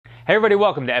Hey everybody,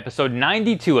 welcome to episode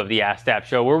 92 of the Askdap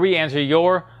show, where we answer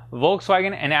your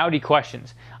Volkswagen and Audi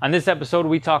questions. On this episode,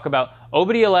 we talk about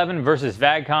OBDeleven versus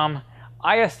Vag-Com,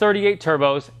 IS38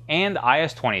 turbos, and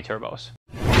IS20 turbos.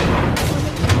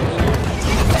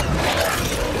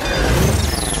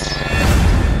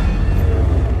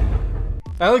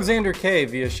 Alexander K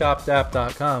via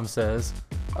shopdap.com says,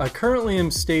 I currently am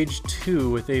stage 2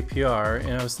 with APR,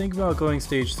 and I was thinking about going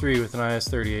stage 3 with an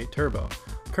IS38 turbo.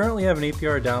 Currently have an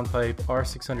APR downpipe,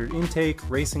 R600 intake,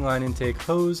 racing line intake,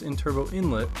 hose, and turbo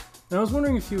inlet, and I was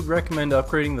wondering if you would recommend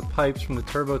upgrading the pipes from the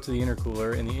turbo to the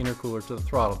intercooler and the intercooler to the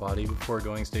throttle body before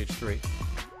going stage 3.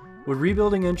 Would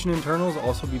rebuilding engine internals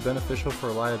also be beneficial for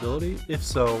reliability? If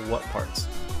so, what parts?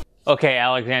 Okay,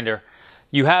 Alexander,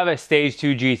 you have a stage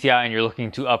 2 GTI and you're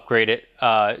looking to upgrade it.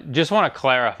 Just want to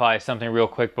clarify something real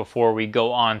quick before we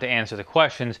go on to answer the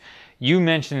questions. You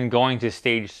mentioned going to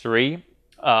stage 3.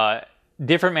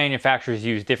 Different manufacturers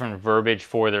use different verbiage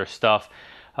for their stuff.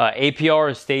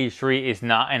 APR Stage 3 is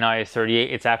not an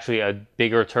IS38. It's actually a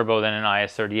bigger turbo than an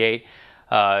IS38.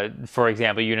 For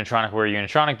example, Unitronic, we're a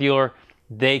Unitronic dealer.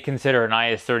 They consider an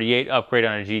IS38 upgrade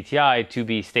on a GTI to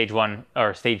be stage 1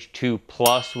 or stage 2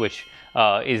 plus, which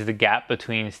is the gap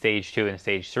between stage 2 and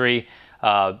stage 3.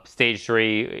 Stage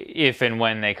 3, if and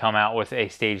when they come out with a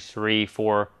stage 3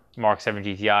 for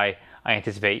MK7 GTI, I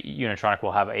anticipate Unitronic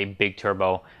will have a big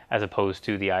turbo as opposed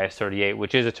to the IS38,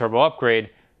 which is a turbo upgrade,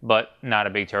 but not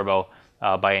a big turbo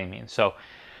by any means. So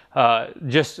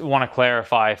just want to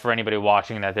clarify for anybody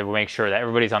watching that they will make sure that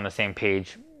everybody's on the same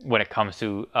page when it comes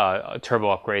to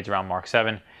turbo upgrades around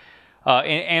MK7.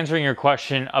 In answering your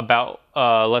question about,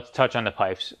 let's touch on the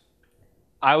pipes.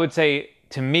 I would say,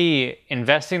 to me,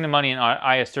 investing the money in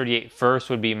IS38 first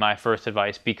would be my first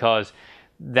advice, because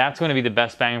that's going to be the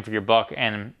best bang for your buck.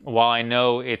 And while I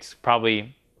know it's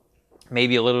probably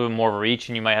maybe a little bit more of a reach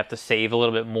and you might have to save a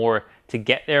little bit more to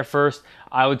get there first,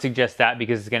 I would suggest that,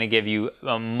 because it's going to give you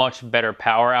a much better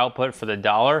power output for the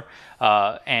dollar.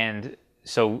 And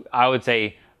so I would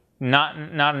say not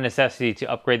a necessity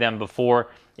to upgrade them before.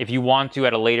 If you want to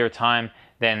at a later time,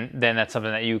 then that's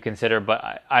something that you consider.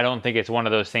 But I don't think it's one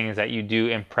of those things that you do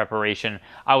in preparation.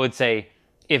 I would say,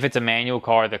 if it's a manual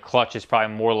car, the clutch is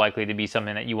probably more likely to be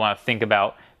something that you want to think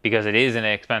about, because it is an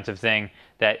expensive thing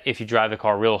that if you drive the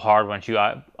car real hard once you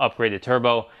upgrade the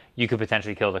turbo, you could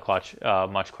potentially kill the clutch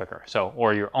much quicker. So,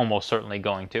 or you're almost certainly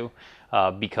going to,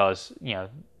 because a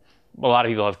lot of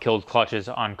people have killed clutches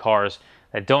on cars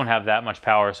that don't have that much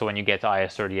power. So when you get to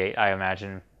IS38, I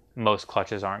imagine most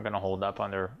clutches aren't going to hold up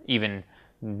under even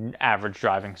average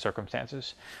driving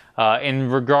circumstances. In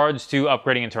regards to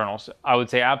upgrading internals, I would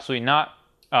say absolutely not.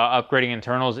 Upgrading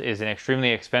internals is an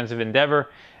extremely expensive endeavor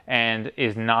and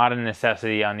is not a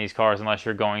necessity on these cars unless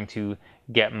you're going to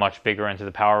get much bigger into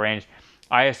the power range.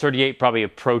 IS38 probably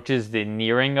approaches the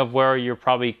nearing of where you're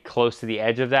probably close to the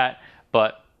edge of that,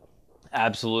 but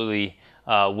absolutely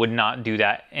would not do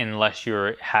that unless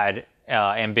you had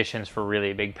ambitions for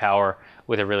really big power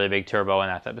with a really big turbo and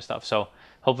that type of stuff. So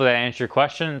hopefully that answers your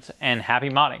questions, and happy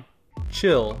modding.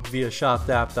 Chill via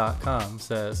shopdap.com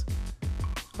says,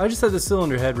 I just had the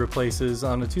cylinder head replaces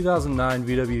on a 2009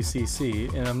 VW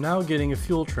CC, and I'm now getting a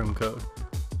fuel trim code.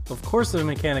 Of course the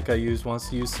mechanic I used wants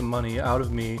to use some money out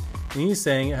of me, and he's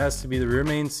saying it has to be the rear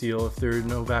main seal if there are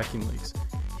no vacuum leaks.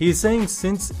 He's saying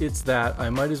since it's that, I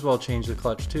might as well change the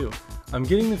clutch too. I'm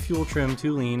getting the fuel trim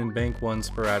too lean and bank 1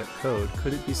 sporadic code.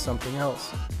 Could it be something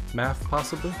else? MAF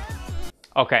possibly?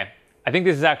 Okay, I think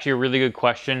this is actually a really good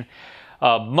question,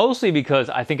 mostly because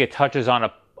I think it touches on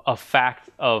a fact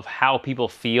of how people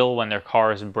feel when their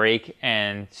cars break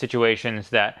and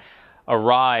situations that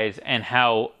arise, and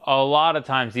how a lot of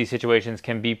times these situations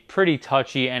can be pretty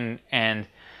touchy, and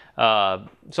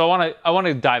so I want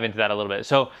to dive into that a little bit.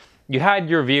 So you had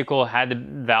your vehicle had the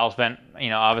valves bent,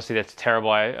 obviously that's terrible.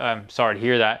 I'm sorry to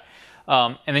hear that.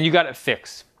 And then you got it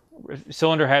fixed,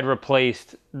 cylinder head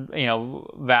replaced,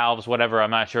 valves, whatever.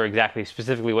 I'm not sure exactly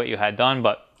specifically what you had done,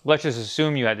 but let's just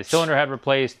assume you had the cylinder head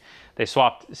replaced. They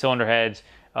swapped cylinder heads,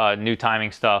 new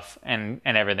timing stuff, and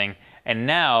everything. And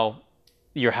now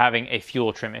you're having a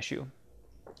fuel trim issue.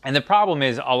 And the problem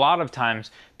is, a lot of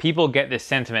times people get this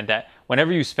sentiment that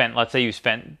whenever you spent, let's say you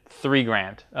spent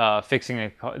 $3,000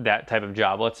 fixing that type of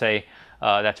job. Let's say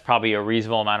that's probably a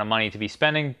reasonable amount of money to be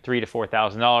spending, $3,000 to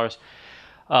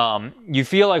 $4,000. You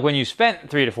feel like when you spent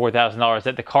 $3,000 to $4,000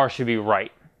 that the car should be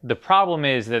right. The problem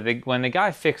is that when the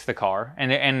guy fixed the car,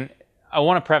 and I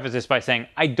want to preface this by saying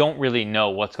I don't really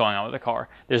know what's going on with the car.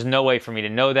 There's no way for me to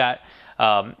know that.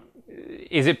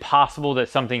 Is it possible that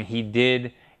something he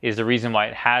did is the reason why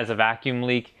it has a vacuum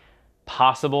leak?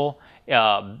 Possible.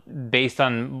 based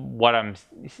on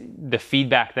the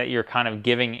feedback that you're kind of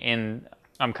giving in,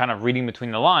 I'm kind of reading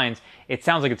between the lines, it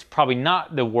sounds like it's probably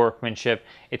not the workmanship.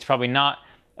 It's probably not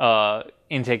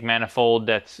intake manifold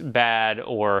that's bad,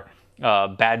 or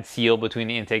bad seal between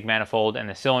the intake manifold and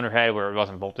the cylinder head where it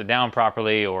wasn't bolted down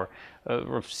properly, or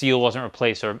seal wasn't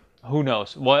replaced, or who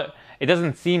knows what. It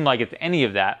doesn't seem like it's any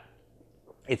of that.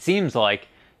 It seems like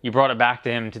you brought it back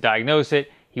to him to diagnose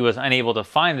it. He was unable to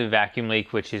find the vacuum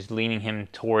leak, which is leaning him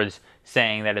towards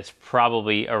saying that it's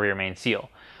probably a rear main seal,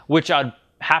 which I'd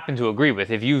happen to agree with.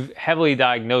 If you've heavily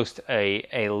diagnosed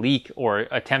a leak, or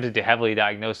attempted to heavily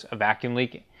diagnose a vacuum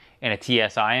leak in a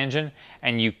TSI engine,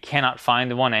 and you cannot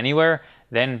find one anywhere,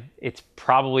 then it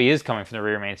probably is coming from the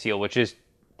rear main seal, which is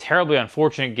terribly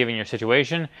unfortunate given your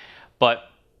situation. But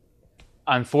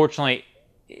unfortunately,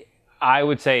 I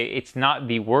would say it's not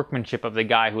the workmanship of the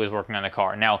guy who is working on the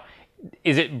car. Now,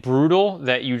 is it brutal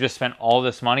that you just spent all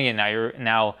this money and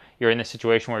now you're in this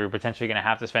situation where you're potentially going to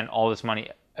have to spend all this money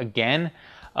again?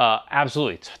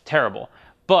 Absolutely, it's terrible.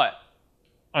 But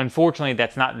unfortunately,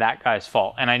 that's not that guy's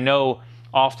fault. And I know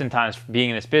oftentimes,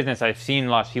 being in this business, I've seen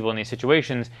lots of people in these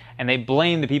situations, and they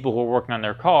blame the people who are working on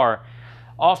their car,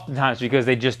 oftentimes because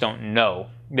they just don't know.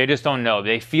 They just don't know.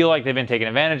 They feel like they've been taken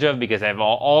advantage of because they have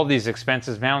all these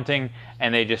expenses mounting,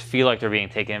 and they just feel like they're being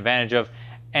taken advantage of.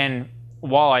 And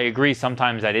while I agree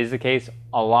sometimes that is the case,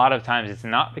 a lot of times it's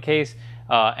not the case.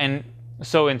 And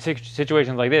so in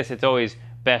situations like this, it's always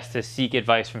best to seek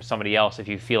advice from somebody else if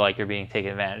you feel like you're being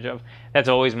taken advantage of. That's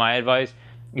always my advice.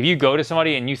 If you go to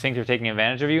somebody and you think they're taking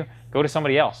advantage of you, go to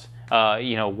somebody else.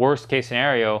 Worst case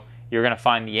scenario, you're going to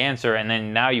find the answer, and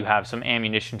then now you have some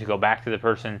ammunition to go back to the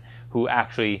person who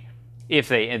actually, if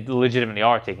they legitimately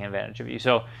are taking advantage of you.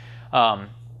 So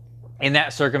in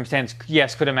that circumstance,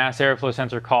 yes, could a mass airflow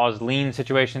sensor cause lean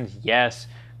situations? Yes.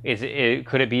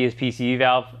 Could it be his PCV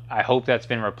valve? I hope that's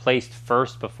been replaced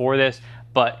first before this,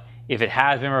 but if it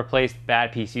has been replaced,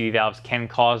 bad PCV valves can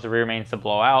cause the rear mains to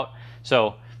blow out.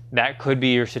 So that could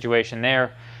be your situation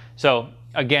there. So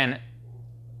again,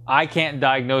 I can't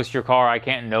diagnose your car. I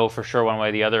can't know for sure one way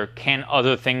or the other. Can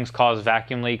other things cause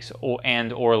vacuum leaks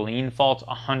or lean faults?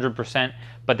 100%.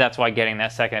 But that's why getting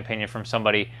that second opinion from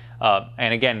somebody,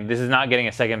 and again, this is not getting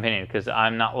a second opinion because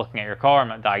I'm not looking at your car, I'm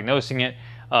not diagnosing it.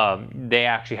 They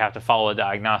actually have to follow a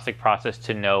diagnostic process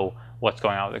to know what's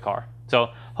going on with the car. So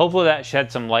hopefully that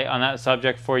sheds some light on that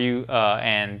subject for you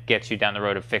and gets you down the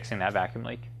road of fixing that vacuum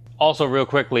leak. Also, real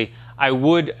quickly, I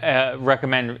would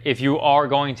recommend, if you are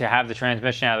going to have the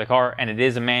transmission out of the car and it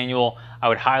is a manual, I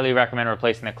would highly recommend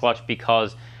replacing the clutch,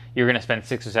 because you're going to spend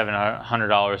 $600 or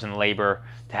 $700 in labor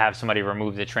to have somebody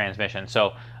remove the transmission.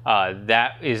 So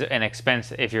that is an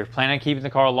expense, if you're planning on keeping the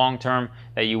car long term,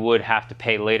 that you would have to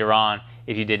pay later on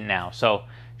if you didn't now. So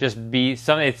just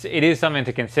it is something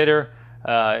to consider.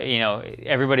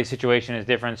 Everybody's situation is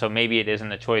different, so maybe it isn't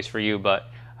the choice for you,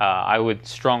 but I would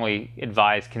strongly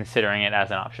advise considering it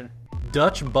as an option.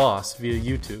 Dutch Boss via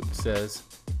YouTube says,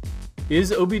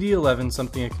 is OBDeleven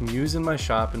something I can use in my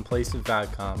shop in place of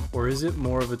Vag-Com, or is it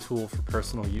more of a tool for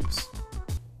personal use?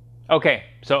 Okay,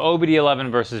 so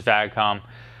OBDeleven versus Vag-Com.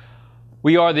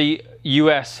 We are the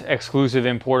US exclusive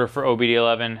importer for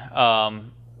OBDeleven,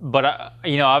 but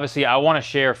obviously I want to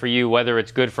share for you, whether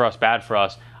it's good for us, bad for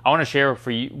us. I want to share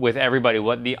with everybody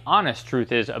what the honest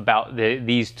truth is about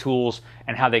these tools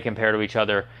and how they compare to each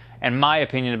other, and my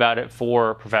opinion about it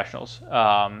for professionals.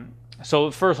 So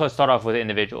first, let's start off with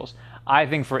individuals. I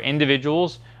think for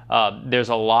individuals, there's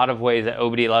a lot of ways that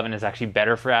OBDeleven is actually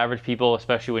better for average people,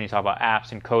 especially when you talk about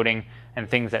apps and coding and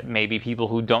things that maybe people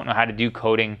who don't know how to do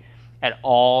coding at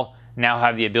all now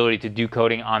have the ability to do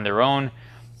coding on their own.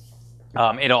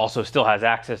 It also still has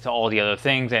access to all the other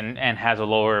things and has a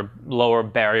lower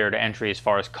barrier to entry as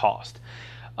far as cost.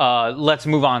 Let's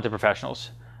move on to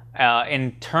professionals.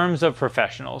 In terms of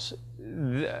professionals,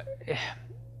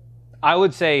 I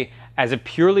would say as a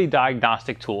purely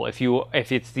diagnostic tool,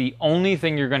 if it's the only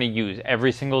thing you're going to use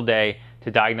every single day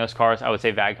to diagnose cars, I would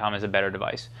say Vag-Com is a better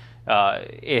device.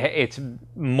 It's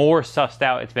more sussed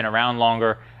out, it's been around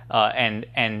longer,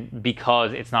 and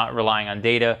because it's not relying on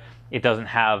data, it doesn't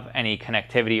have any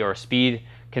connectivity or speed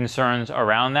concerns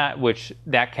around that, which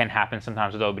that can happen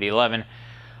sometimes with OBDeleven.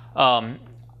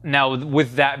 Now,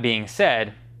 with that being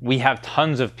said, we have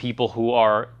tons of people who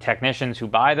are technicians who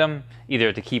buy them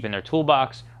either to keep in their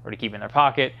toolbox or to keep in their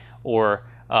pocket, or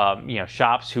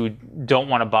shops who don't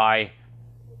want to buy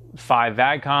 5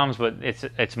 Vag-Coms, but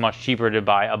it's much cheaper to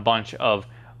buy a bunch of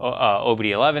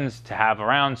OBDelevens to have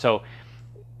around. So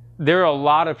there are a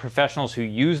lot of professionals who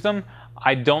use them.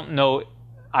 I don't know,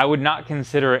 I would not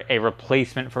consider it a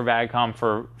replacement for Vag-Com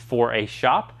for a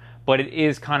shop, but it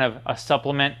is kind of a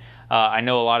supplement. I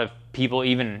know a lot of people,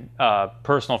 even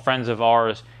personal friends of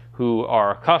ours who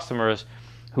are customers,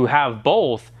 who have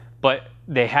both, but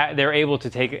they're able to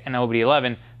take an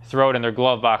OBDeleven, throw it in their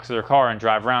glove box of their car and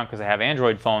drive around because they have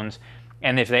Android phones,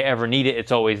 and if they ever need it,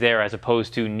 it's always there, as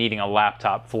opposed to needing a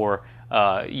laptop for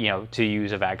to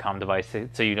use a Vag-Com device.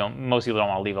 So most people don't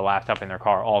want to leave a laptop in their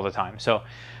car all the time. So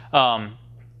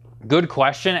good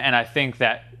question, and I think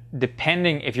that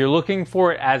depending, if you're looking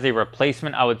for it as a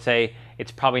replacement, I would say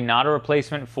it's probably not a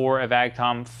replacement for a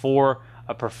Vag-Com for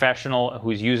a professional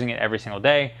who's using it every single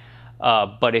day.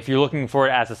 But if you're looking for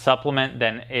it as a supplement,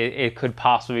 then it could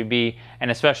possibly be, and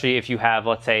especially if you have,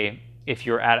 let's say, if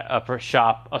you're at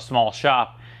a small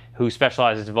shop who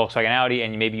specializes in Volkswagen Audi,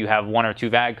 and maybe you have 1 or 2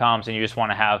 Vag-Coms and you just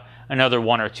want to have another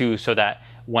 1 or 2 so that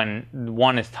when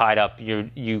one is tied up,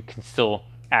 you can still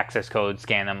access codes,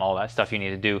 scan them, all that stuff you need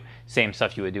to do, same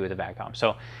stuff you would do with a Vag-Com.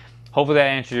 So hopefully that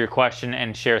answers your question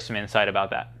and shares some insight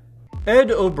about that.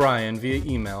 Ed O'Brien via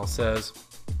email says,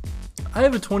 I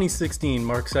have a 2016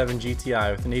 Mark 7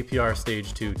 GTI with an APR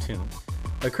Stage 2 tune.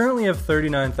 I currently have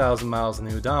 39,000 miles on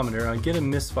the odometer and I get a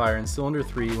misfire in cylinder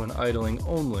 3 when idling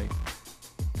only.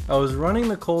 I was running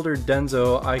the colder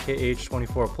Denso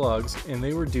IKH24 plugs and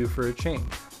they were due for a change,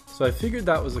 so I figured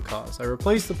that was the cause. I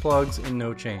replaced the plugs and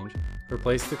no change.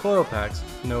 Replaced the coil packs,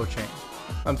 no change.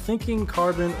 I'm thinking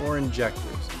carbon or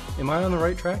injectors. Am I on the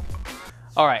right track?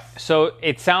 Alright, so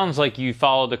it sounds like you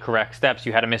followed the correct steps.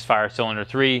 You had a misfire cylinder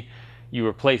 3, you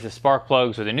replaced the spark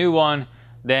plugs with a new one,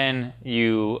 then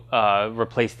you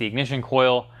replaced the ignition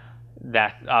coil.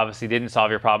 That obviously didn't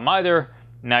solve your problem either.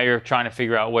 Now you're trying to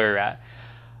figure out where you're at.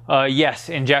 Yes,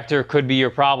 injector could be your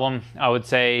problem. I would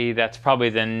say that's probably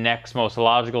the next most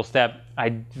logical step. I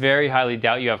very highly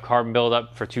doubt you have carbon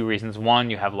buildup for 2 reasons. 1,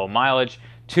 you have low mileage.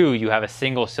 2, you have a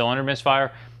single cylinder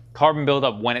misfire. Carbon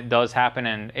buildup, when it does happen,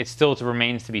 and it still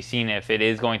remains to be seen if it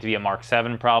is going to be a Mark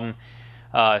 7 problem.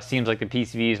 Seems like the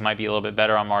PCVs might be a little bit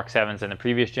better on Mark 7s than the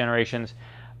previous generations,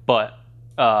 but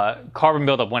carbon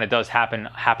buildup, when it does happen,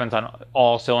 happens on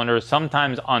all cylinders,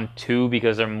 sometimes on 2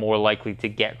 because they're more likely to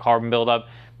get carbon buildup,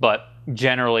 but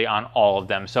generally on all of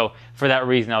them. So for that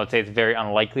reason, I would say it's very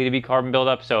unlikely to be carbon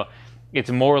buildup. So it's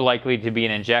more likely to be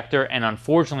an injector, and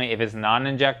unfortunately, if it's not an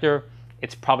injector,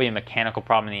 it's probably a mechanical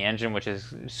problem in the engine, which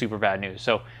is super bad news.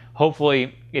 So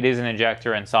hopefully it is an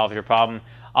injector and solves your problem.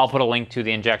 I'll put a link to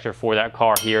the injector for that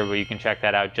car here where you can check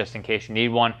that out just in case you need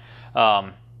one.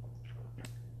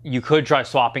 You could try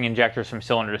swapping injectors from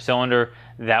cylinder to cylinder.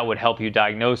 That would help you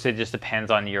diagnose it. Just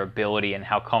depends on your ability and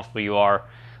how comfortable you are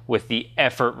with the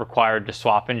effort required to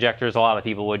swap injectors. A lot of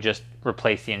people would just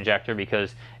replace the injector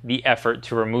because the effort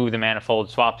to remove the manifold,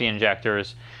 swap the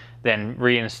injectors, then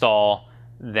reinstall,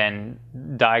 then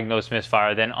diagnose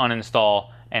misfire, then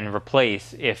uninstall and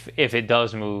replace if it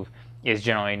does move, is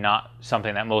generally not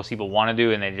something that most people want to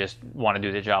do, and they just want to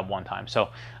do the job one time. So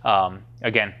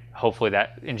again, hopefully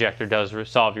that injector does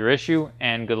solve your issue,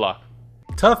 and good luck.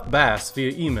 Tough Bass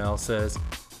via email says,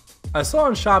 I saw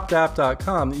on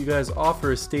shopdap.com that you guys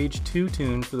offer a Stage 2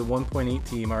 tune for the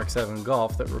 1.8T Mark 7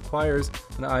 Golf that requires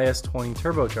an IS20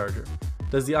 turbocharger.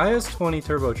 Does the IS20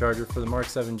 turbocharger for the Mark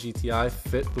 7 GTI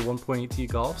fit the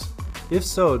 1.8T Golfs? If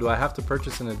so, do I have to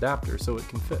purchase an adapter so it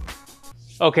can fit?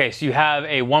 Okay, so you have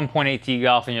a 1.8T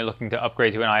Golf and you're looking to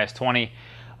upgrade to an IS20.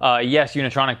 Yes,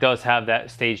 Unitronic does have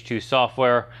that Stage 2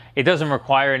 software. It doesn't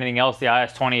require anything else. The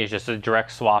IS20 is just a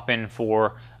direct swap in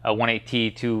for a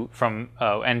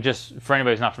 1.8T and just for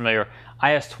anybody who's not familiar,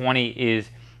 IS20 is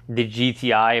the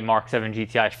GTI, Mark 7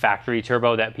 GTI factory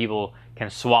turbo that people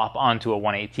can swap onto a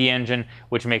 1.8T engine,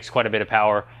 which makes quite a bit of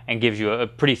power and gives you a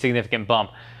pretty significant bump.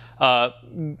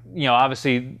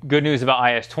 Obviously, good news about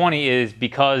IS20 is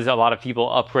because a lot of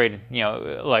people upgrade,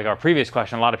 like our previous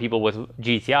question, a lot of people with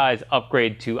GTIs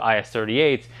upgrade to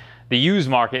IS38s. The used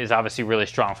market is obviously really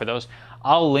strong for those.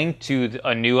 I'll link to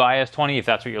a new IS20 if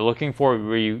that's what you're looking for,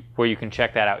 where you can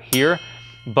check that out here.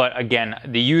 But again,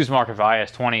 the used market for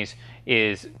IS20s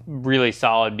is really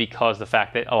solid because the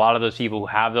fact that a lot of those people who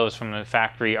have those from the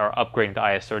factory are upgrading to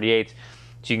IS38s,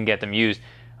 so you can get them used.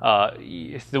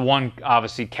 The one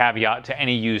obviously caveat to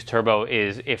any used turbo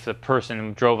is if the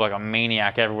person drove like a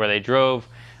maniac everywhere they drove,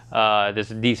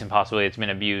 there's a decent possibility it's been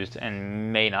abused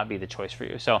and may not be the choice for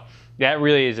you. So that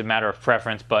really is a matter of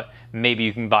preference, but maybe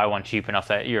you can buy one cheap enough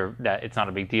that it's not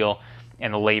a big deal,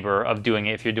 and the labor of doing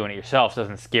it, if you're doing it yourself,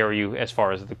 doesn't scare you as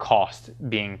far as the cost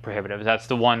being prohibitive. That's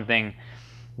the one thing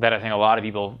that I think a lot of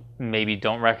people maybe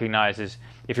don't recognize is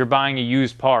if you're buying a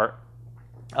used part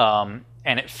and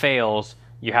it fails,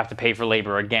 you have to pay for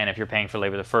labor again if you're paying for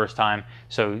labor the first time.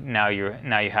 So now you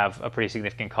have a pretty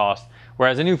significant cost.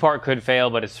 Whereas a new part could fail,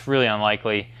 but it's really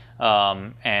unlikely.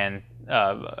 and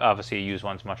obviously a used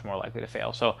one's much more likely to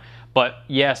fail. So, but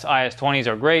yes, IS20s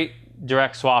are great.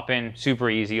 Direct swap in, super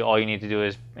easy. All you need to do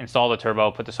is install the turbo,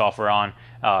 put the software on,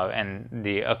 and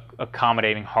the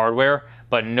accommodating hardware,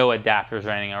 but no adapters or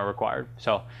anything are required.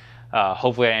 So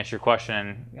hopefully I answered your question,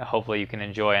 and hopefully you can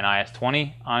enjoy an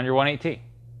IS20 on your 1.8T.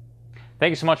 Thank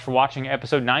you so much for watching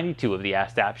episode 92 of the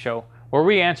Askdap Show, where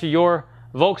we answer your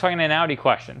Volkswagen and Audi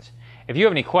questions. If you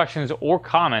have any questions or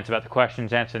comments about the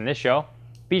questions answered in this show,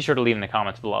 be sure to leave in the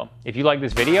comments below. If you like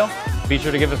this video, be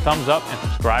sure to give it a thumbs up and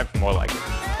subscribe for more like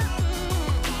it.